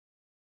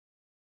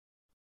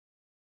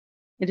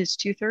It is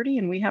 2:30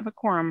 and we have a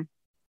quorum.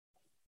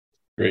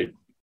 Great.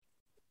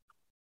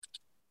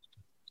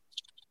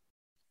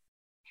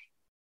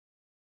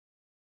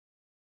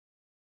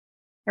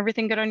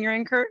 Everything good on your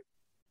end, Kurt?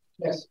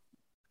 Yes.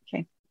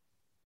 Okay,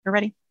 you're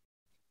ready.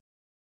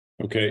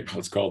 Okay,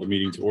 let's call the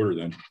meeting to order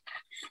then.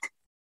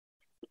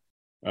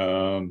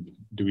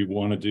 Do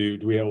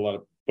we have a lot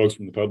of folks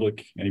from the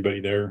public?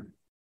 Anybody there?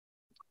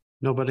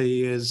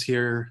 Nobody is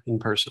here in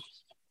person.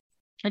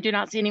 I do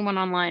not see anyone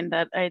online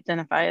that I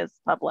identify as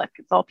public.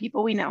 It's all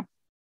people we know.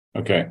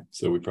 Okay,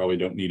 so we probably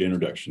don't need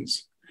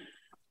introductions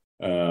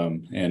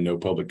and no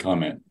public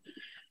comment.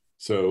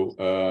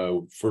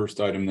 So first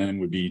item then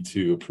would be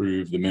to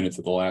approve the minutes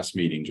of the last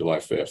meeting, July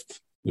 5th.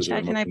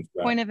 Can I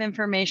point of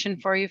information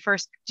for you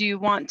first? Do you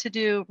want to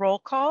do roll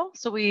call?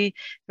 So we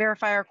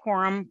verify our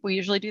quorum. We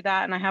usually do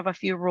that. And I have a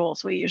few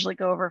rules we usually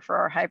go over for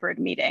our hybrid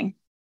meeting.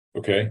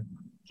 Okay.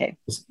 Okay.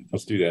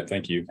 Let's do that.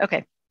 Thank you.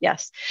 Okay.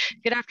 Yes.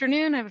 Good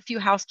afternoon. I have a few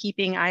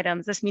housekeeping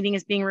items. This meeting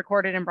is being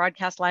recorded and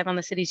broadcast live on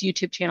the city's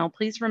YouTube channel.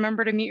 Please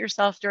remember to mute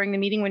yourself during the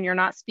meeting when you're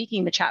not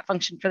speaking. The chat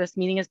function for this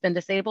meeting has been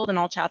disabled and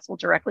all chats will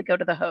directly go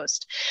to the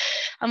host.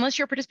 Unless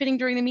you're participating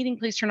during the meeting,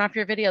 please turn off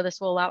your video.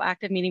 This will allow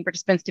active meeting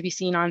participants to be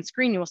seen on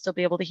screen. You will still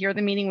be able to hear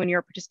the meeting when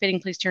you're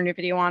participating. Please turn your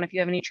video on. If you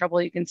have any trouble,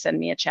 you can send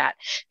me a chat.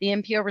 The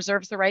MPO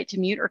reserves the right to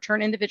mute or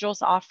turn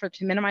individuals off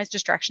to minimize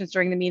distractions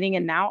during the meeting.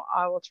 And now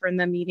I will turn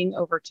the meeting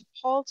over to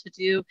Paul to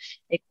do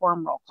a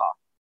quorum roll call.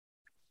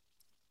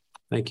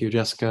 Thank you,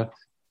 Jessica.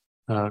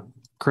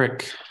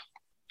 Crick.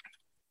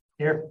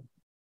 Here.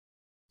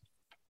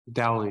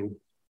 Dowling.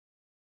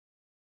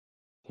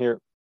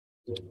 Here.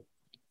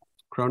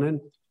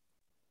 Cronin.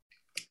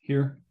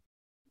 Here.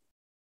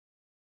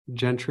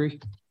 Gentry.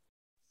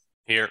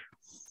 Here.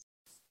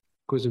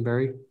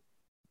 Quisenberry.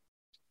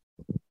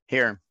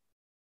 Here.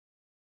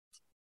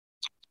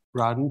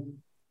 Rodden.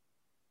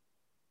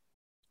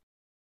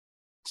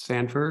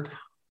 Sanford.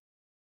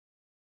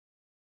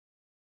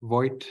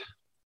 Voigt.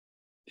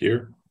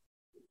 Here.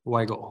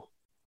 Weigel.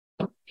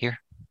 Here.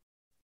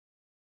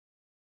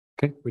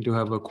 Okay, we do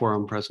have a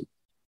quorum present.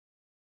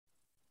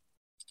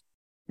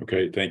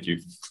 Okay, thank you.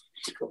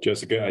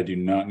 Jessica, I do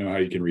not know how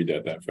you can read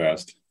that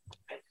fast.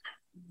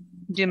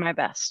 Do my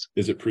best.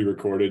 Is it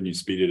pre-recorded and you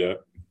speed it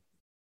up?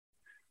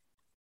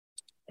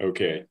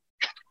 Okay.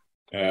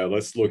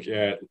 Let's look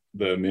at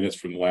the minutes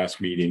from the last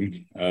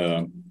meeting.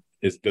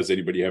 Does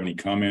anybody have any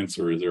comments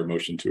or is there a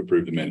motion to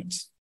approve the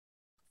minutes?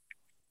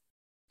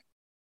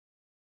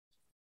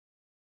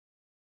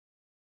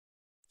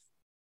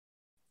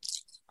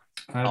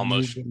 I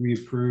move that we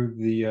approve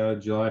the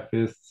July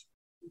 5th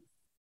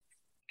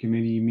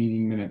committee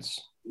meeting minutes.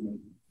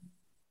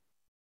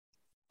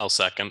 I'll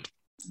second.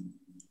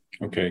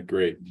 Okay,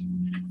 great.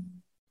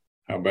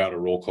 How about a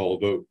roll call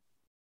vote?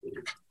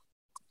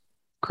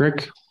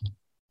 Crick.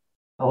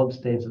 I'll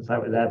abstain since I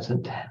was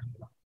absent.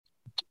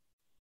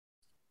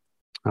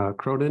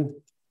 Cronin.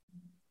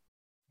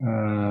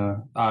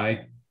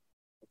 Aye.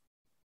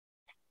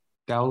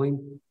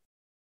 Dowling.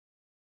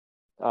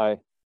 Aye.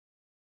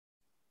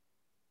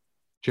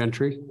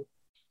 Gentry.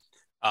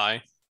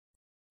 Aye.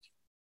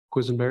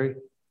 Quisenberry.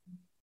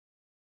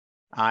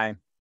 Aye.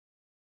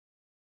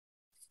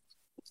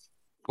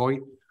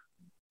 Voigt.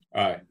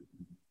 Aye.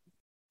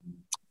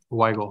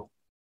 Weigel.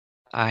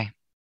 Aye.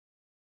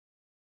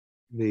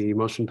 The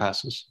motion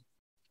passes.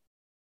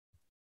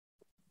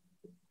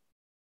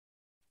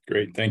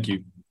 Great, thank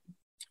you.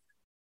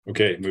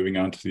 Okay, moving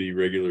on to the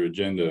regular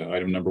agenda.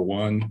 Item number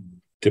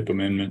 1, TIP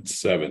Amendment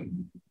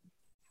 7.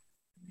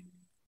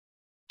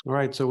 All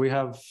right, so we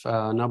have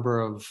a number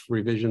of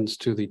revisions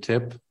to the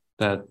TIP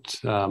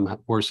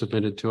that were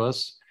submitted to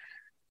us.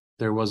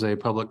 There was a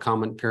public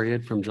comment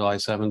period from July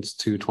 7th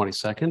to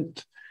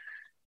 22nd.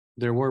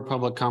 There were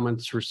public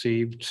comments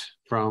received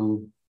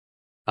from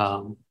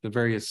the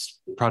various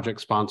project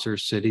sponsor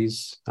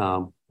cities.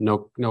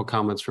 No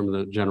comments from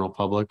the general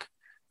public.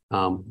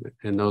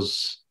 And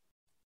those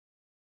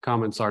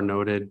comments are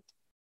noted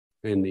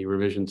in the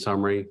revision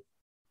summary,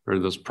 or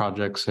those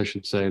projects, I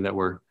should say, that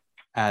were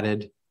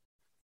added.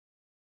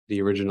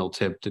 The original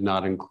TIP did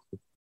not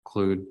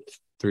include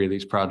 3 of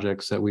these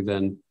projects that we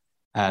then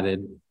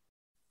added.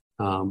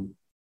 So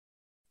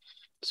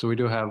we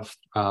do have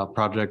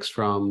projects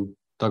from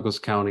Douglas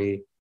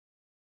County,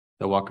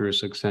 the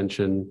Wakarusa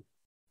Extension,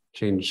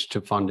 change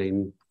to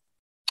funding,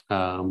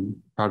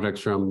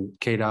 projects from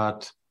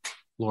KDOT,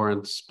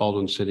 Lawrence,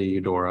 Baldwin City,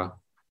 Eudora.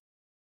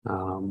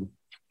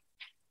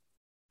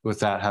 With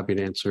that, happy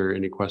to answer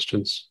any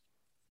questions.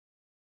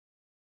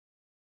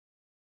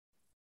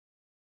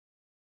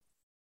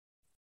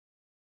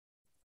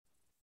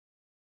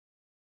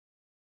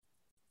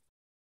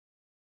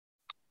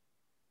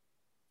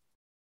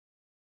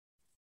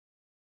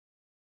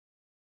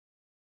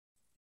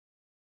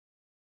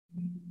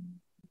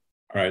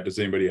 All right, does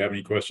anybody have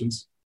any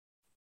questions?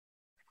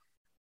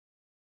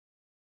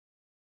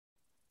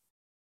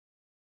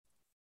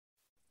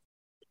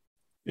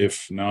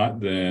 If not,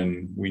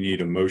 then we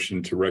need a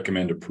motion to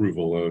recommend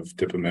approval of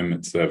TIP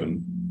Amendment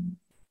 7.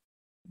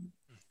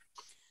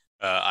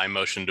 I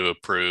motion to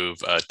approve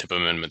TIP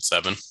Amendment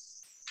 7.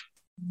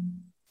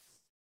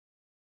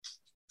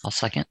 I'll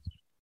second.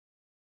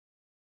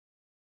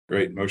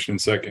 Great. Motion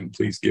and second.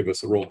 Please give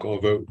us a roll call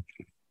vote.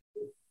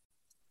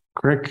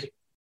 Crick,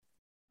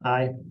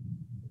 Aye.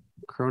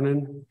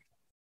 Cronin,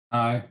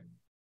 Aye.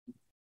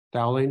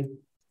 Dowling,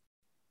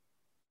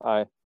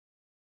 Aye.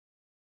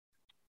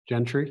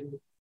 Gentry,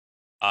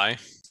 Aye.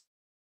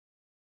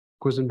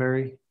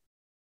 Quisenberry,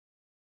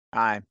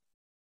 Aye.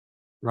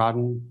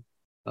 Rodden.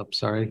 Oh,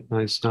 sorry,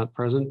 nice, not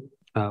present.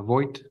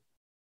 Voigt,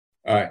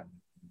 Aye.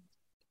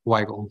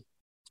 Weigel.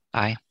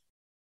 Aye.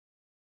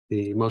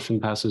 The motion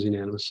passes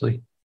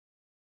unanimously.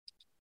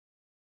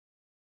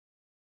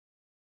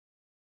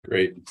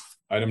 Great.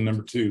 Item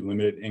number 2,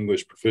 limited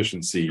English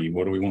proficiency.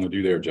 What do we want to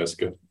do there,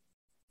 Jessica?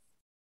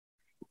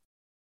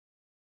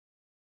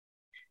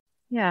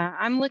 Yeah,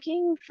 I'm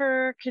looking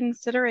for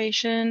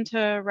consideration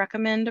to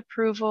recommend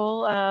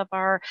approval of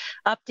our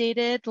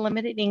updated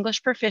limited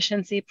English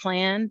proficiency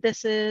plan.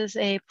 This is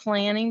a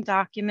planning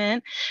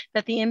document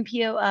that the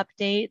MPO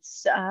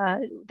updates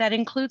that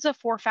includes a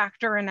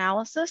 4-factor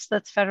analysis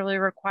that's federally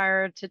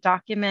required to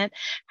document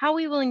how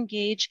we will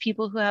engage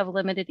people who have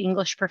limited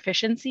English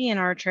proficiency in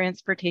our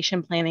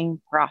transportation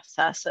planning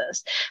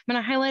processes. I'm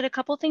going to highlight a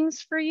couple things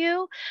for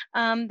you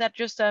that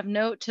just of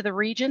note to the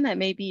region that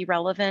may be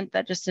relevant,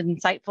 that just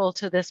insightful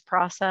to this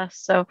process.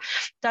 So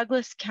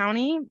Douglas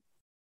County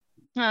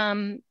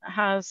has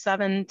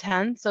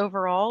 0.7%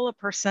 overall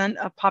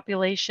of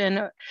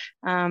population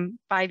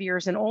 5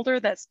 years and older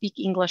that speak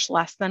English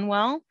less than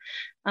well.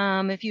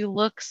 If you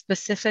look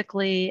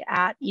specifically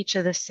at each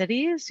of the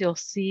cities, you'll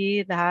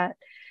see that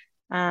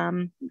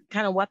kind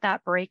of what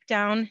that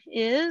breakdown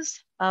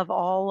is of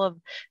all of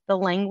the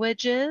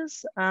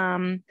languages.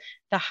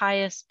 The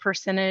highest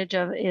percentage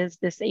of is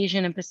this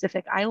Asian and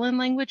Pacific Island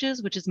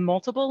languages, which is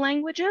multiple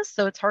languages.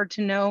 So it's hard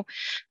to know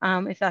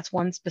if that's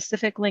one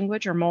specific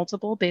language or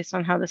multiple based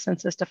on how the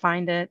census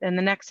defined it. And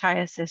the next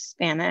highest is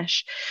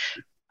Spanish.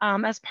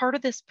 As part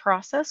of this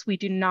process, we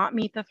do not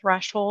meet the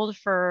threshold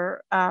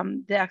for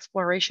the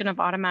exploration of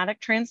automatic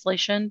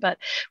translation, but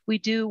we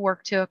do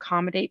work to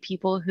accommodate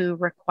people who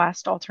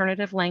request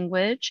alternative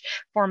language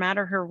format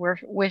or who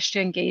wish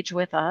to engage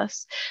with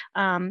us.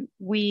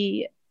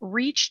 We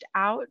reached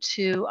out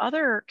to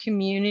other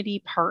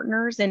community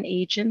partners and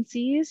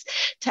agencies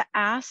to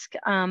ask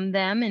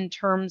them in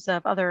terms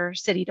of other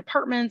city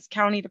departments,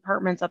 county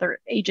departments, other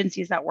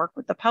agencies that work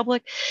with the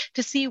public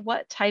to see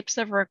what types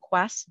of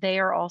requests they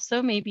are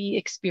also maybe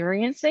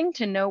experiencing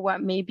to know what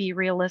may be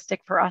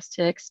realistic for us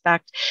to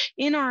expect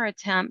in our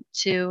attempt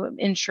to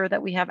ensure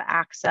that we have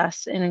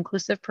access and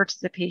inclusive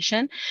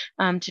participation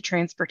to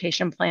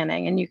transportation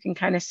planning. And you can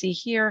kind of see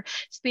here,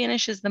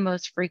 Spanish is the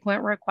most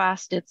frequent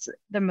request. It's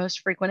the most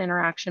frequent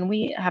interaction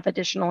we have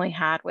additionally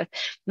had with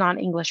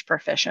non-English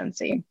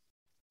proficiency.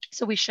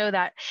 So we show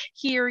that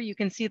here. You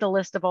can see the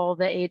list of all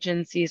the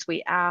agencies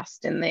we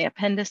asked in the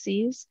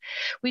appendices.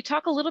 We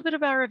talk a little bit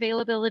about our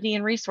availability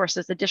and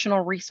resources. Additional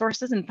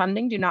resources and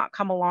funding do not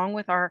come along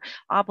with our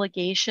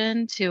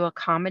obligation to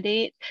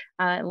accommodate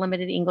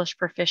limited English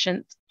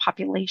proficient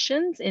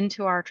populations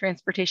into our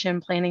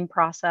transportation planning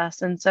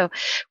process. And so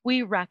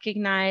we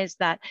recognize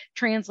that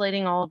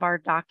translating all of our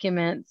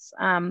documents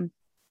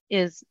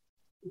is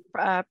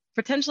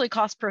potentially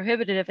cost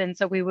prohibitive. And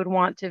so we would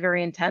want to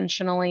very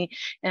intentionally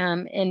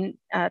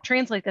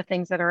translate the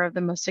things that are of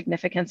the most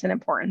significance and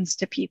importance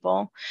to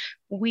people.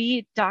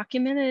 We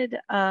documented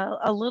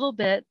a little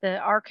bit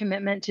our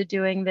commitment to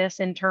doing this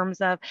in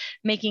terms of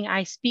making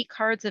I Speak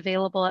cards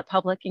available at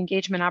public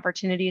engagement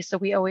opportunities. So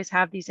we always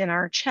have these in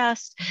our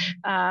chest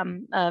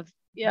of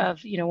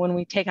when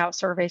we take out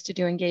surveys to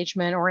do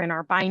engagement or in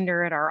our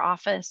binder at our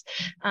office.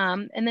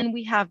 And then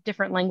we have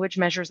different language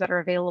measures that are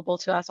available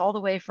to us all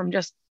the way from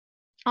just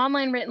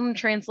online written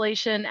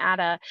translation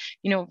at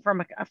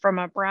from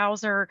a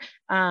browser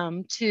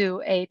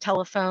to a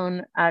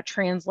telephone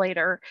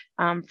translator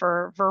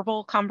for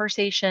verbal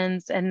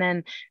conversations. And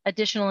then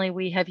additionally,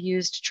 we have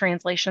used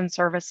translation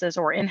services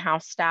or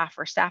in-house staff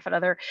or staff at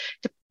other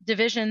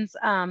divisions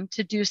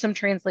to do some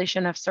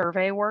translation of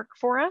survey work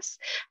for us.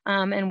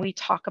 And we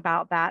talk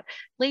about that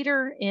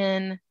later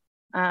in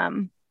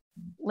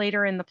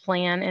the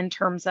plan in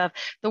terms of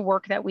the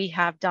work that we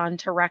have done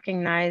to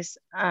recognize,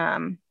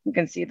 you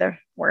can see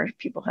where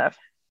people have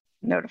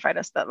notified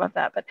us of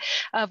that, but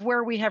of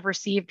where we have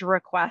received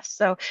requests.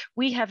 So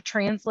we have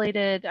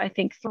translated, I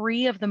think,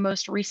 3 of the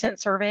most recent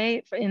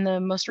survey in the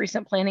most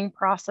recent planning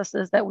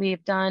processes that we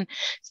have done.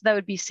 So that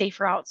would be safe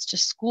routes to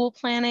school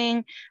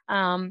planning,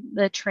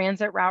 the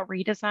transit route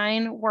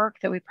redesign work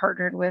that we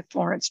partnered with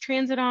Florence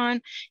Transit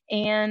on,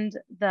 and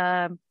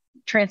the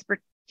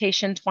transportation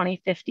Education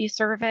 2050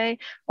 survey.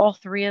 All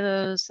three of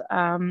those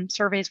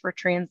surveys were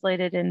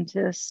translated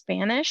into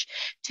Spanish.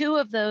 Two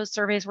of those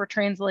surveys were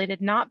translated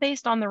not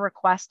based on the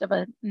request of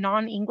a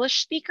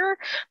non-English speaker,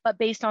 but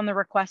based on the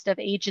request of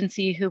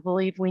agency who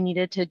believed we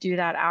needed to do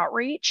that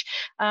outreach.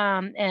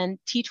 And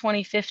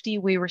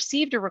T2050, we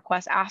received a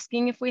request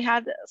asking if we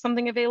had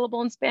something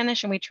available in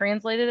Spanish, and we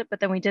translated it, but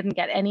then we didn't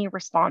get any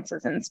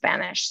responses in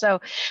Spanish.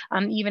 So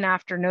even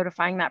after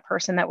notifying that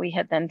person that we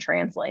had then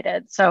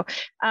translated. So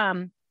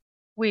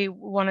we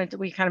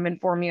kind of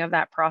inform you of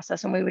that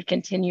process, and we would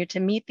continue to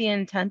meet the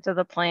intent of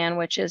the plan,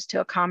 which is to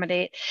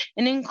accommodate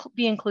and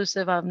be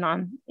inclusive of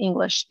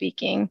non-English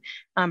speaking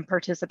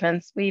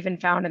participants. We even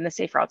found in the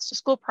Safe Routes to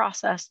School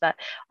process that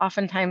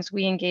oftentimes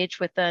we engage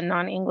with the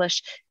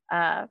non-English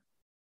the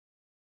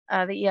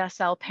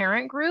ESL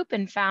parent group,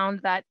 and found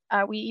that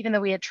even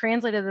though we had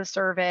translated the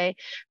survey,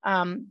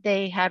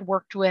 they had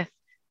worked with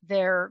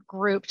their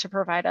group to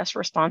provide us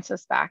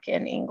responses back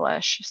in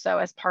English. So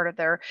as part of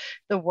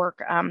the work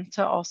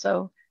to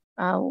also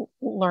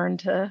learn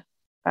to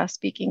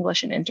speak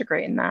English and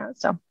integrate in that.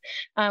 So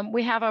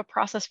we have a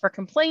process for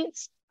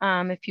complaints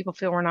if people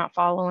feel we're not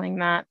following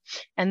that.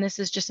 And this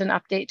is just an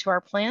update to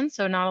our plan.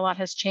 So not a lot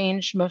has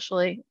changed.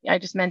 Mostly, I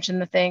just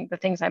mentioned the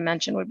things I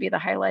mentioned would be the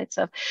highlights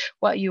of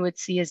what you would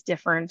see as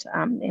different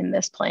in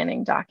this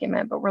planning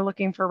document. But we're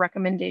looking for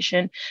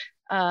recommendation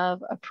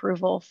of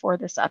approval for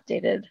this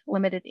updated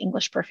limited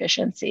English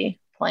proficiency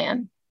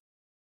plan.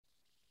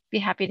 Be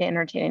happy to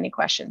entertain any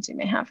questions you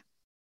may have.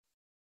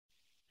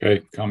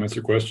 Okay, comments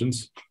or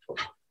questions?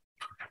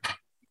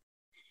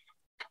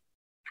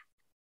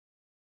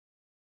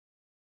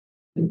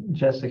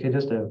 Jessica,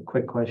 just a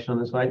quick question on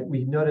this.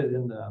 We noted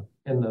in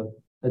the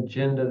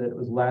agenda that it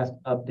was last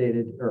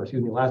updated, or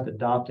excuse me, last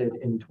adopted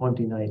in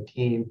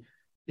 2019.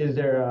 Is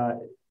there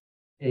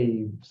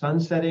a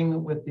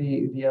sunsetting with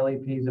the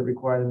LEPs that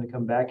require them to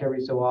come back every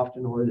so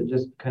often, or is it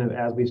just kind of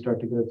as we start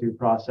to go through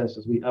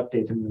processes, we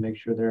update them to make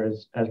sure they're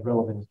as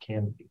relevant as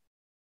can be?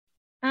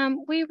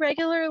 We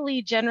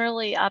regularly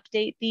generally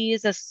update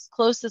these as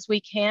close as we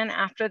can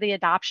after the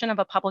adoption of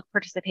a public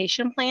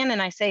participation plan.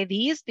 And I say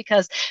these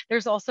because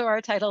there's also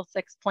our Title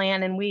VI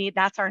plan, and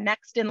that's our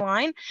next in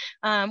line.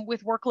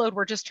 With workload,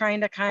 we're just trying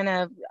to kind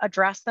of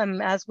address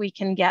them as we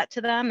can get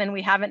to them. And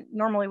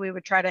normally we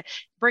would try to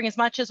bring as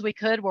much as we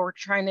could where we're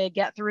trying to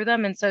get through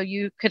them. And so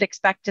you could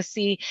expect to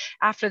see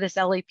after this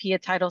LEP a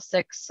Title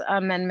VI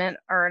amendment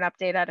or an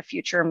update at a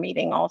future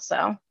meeting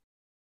also.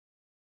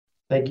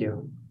 Thank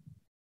you.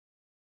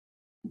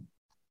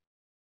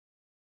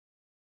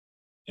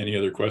 Any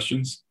other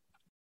questions?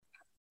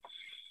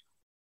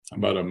 How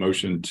about a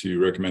motion to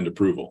recommend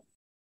approval?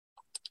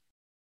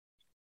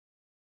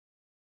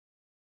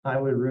 I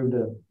would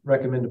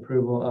recommend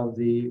approval of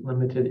the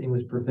limited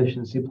English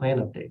proficiency plan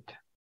update.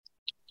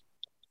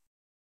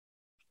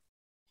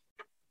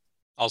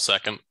 I'll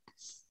second.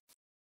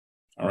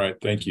 All right,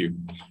 thank you.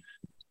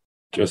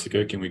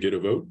 Jessica, can we get a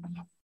vote?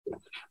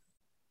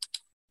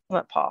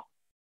 What, Paul?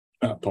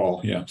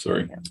 Paul, yeah,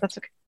 sorry. Yeah, that's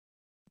okay.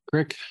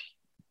 Crick.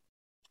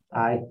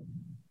 Aye.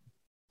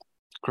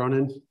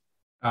 Cronin.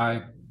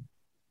 Aye.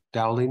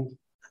 Dowling.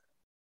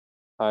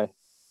 Aye.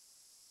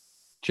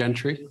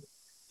 Gentry.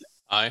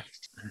 Aye.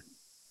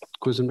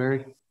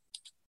 Quisenberry.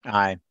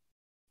 Aye.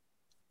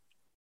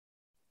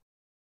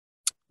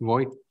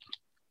 Voigt.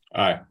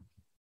 Aye.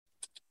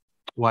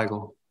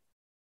 Weigel.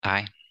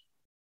 Aye.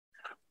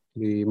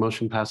 The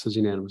motion passes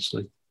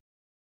unanimously.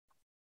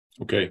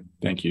 Okay,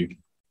 thank you.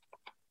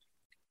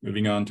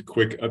 Moving on to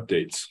quick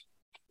updates.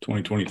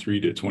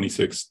 2023 to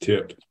 26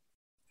 TIP.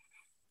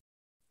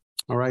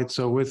 All right,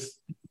 so with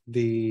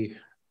the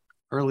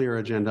earlier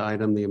agenda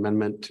item, the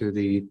amendment to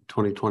the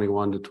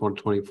 2021 to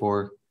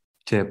 2024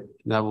 TIP,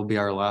 that will be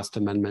our last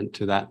amendment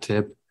to that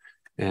TIP,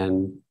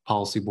 and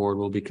policy board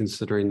will be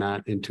considering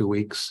that in 2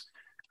 weeks.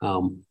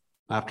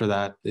 After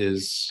that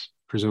is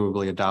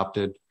presumably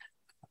adopted,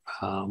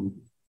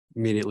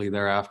 immediately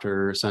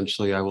thereafter,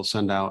 essentially, I will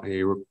send out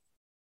a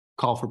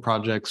call for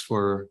projects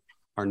for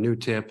our new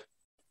TIP,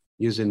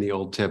 using the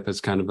old TIP as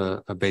kind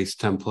of a base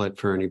template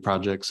for any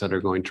projects that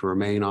are going to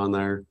remain on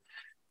there.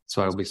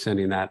 So I'll be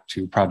sending that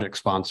to project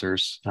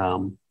sponsors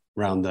around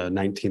the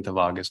 19th of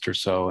August or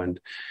so, and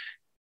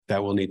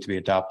that will need to be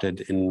adopted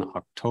in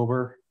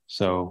October.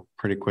 So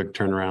pretty quick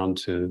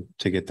turnaround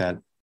to get that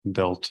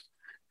built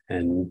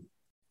and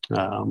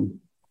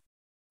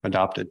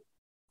adopted.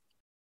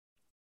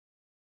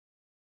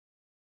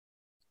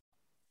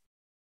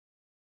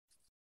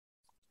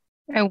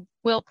 I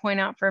will point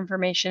out for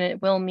information,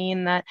 it will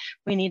mean that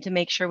we need to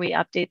make sure we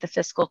update the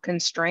fiscal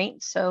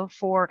constraint. So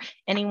for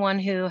anyone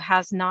who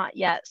has not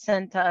yet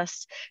sent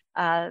us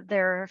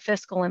their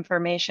fiscal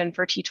information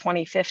for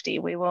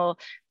T2050, we will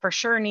for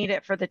sure need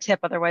it for the TIP.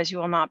 Otherwise, you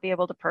will not be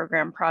able to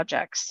program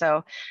projects.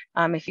 So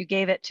if you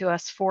gave it to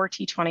us for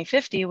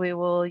T2050, we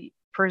will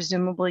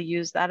presumably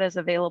use that as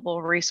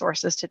available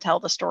resources to tell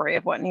the story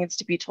of what needs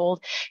to be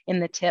told in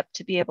the TIP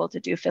to be able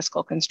to do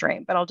fiscal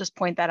constraint. But I'll just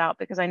point that out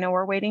because I know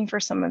we're waiting for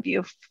some of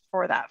you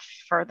for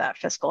that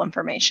fiscal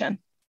information.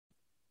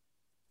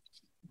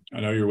 I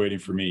know you're waiting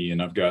for me,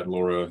 and I've got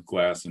Laura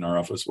Glass in our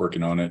office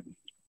working on it.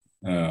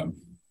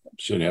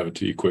 Should have it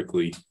to you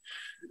quickly.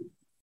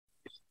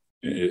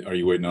 Are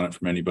you waiting on it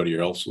from anybody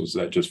else? Was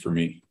that just for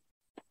me?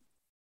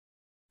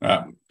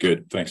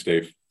 Good. Thanks,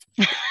 Dave.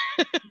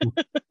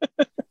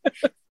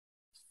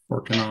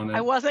 Working on it.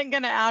 I wasn't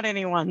going to out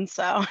anyone,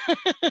 so.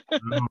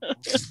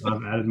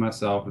 I've added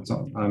myself.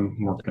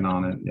 I'm working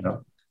on it. Yeah,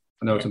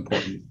 I know it's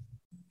important.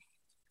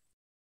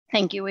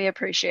 Thank you. We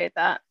appreciate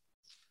that.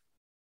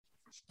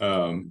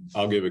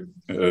 I'll give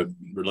a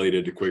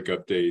related to quick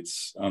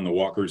updates on the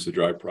Walkers to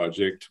Drive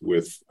project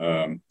with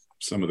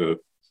some of the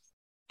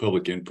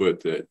public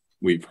input that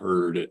we've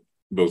heard at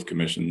both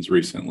commissions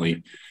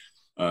recently.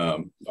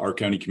 Our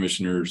county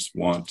commissioners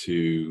want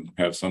to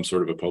have some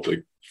sort of a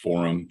public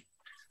forum,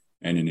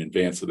 and in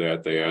advance of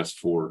that, they asked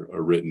for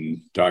a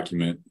written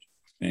document,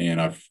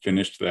 and I've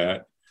finished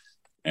that,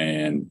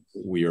 and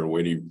we are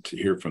waiting to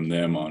hear from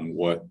them on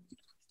what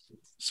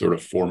sort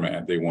of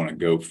format they want to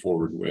go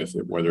forward with,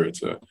 whether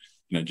it's an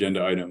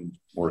agenda item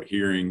or a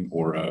hearing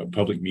or a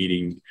public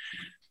meeting.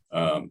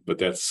 But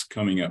that's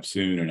coming up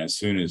soon. And as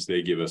soon as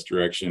they give us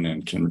direction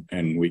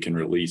and we can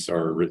release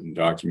our written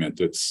document,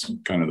 that's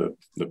kind of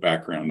the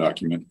background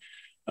document.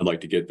 I'd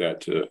like to get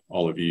that to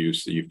all of you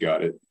so you've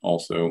got it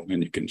also,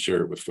 and you can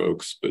share it with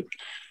folks. But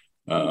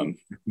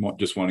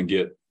just want to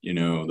get,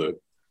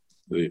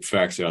 the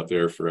facts out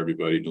there for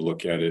everybody to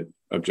look at it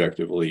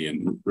objectively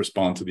and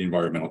respond to the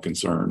environmental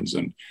concerns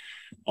and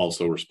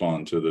also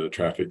respond to the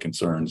traffic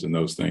concerns and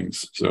those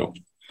things. So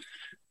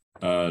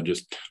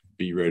just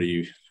be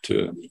ready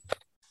to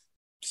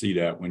see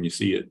that when you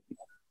see it.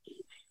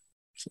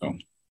 So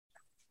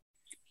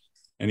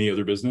any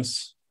other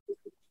business?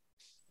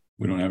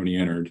 We don't have any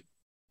entered.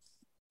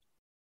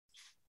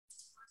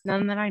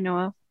 None that I know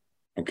of.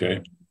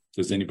 Okay.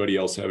 Does anybody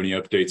else have any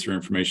updates or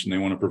information they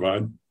want to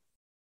provide?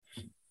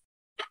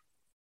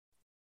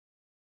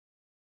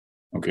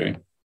 Okay.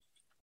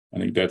 I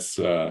think that's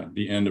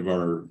the end of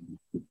our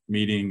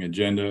meeting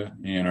agenda,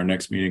 and our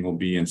next meeting will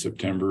be in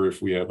September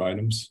if we have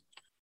items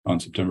on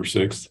September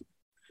 6th.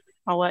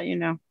 I'll let you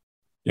know.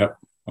 Yep.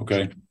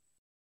 Okay.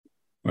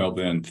 Well,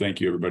 then,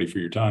 thank you everybody for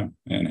your time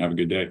and have a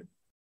good day.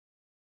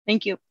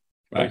 Thank you.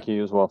 Bye. Thank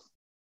you as well.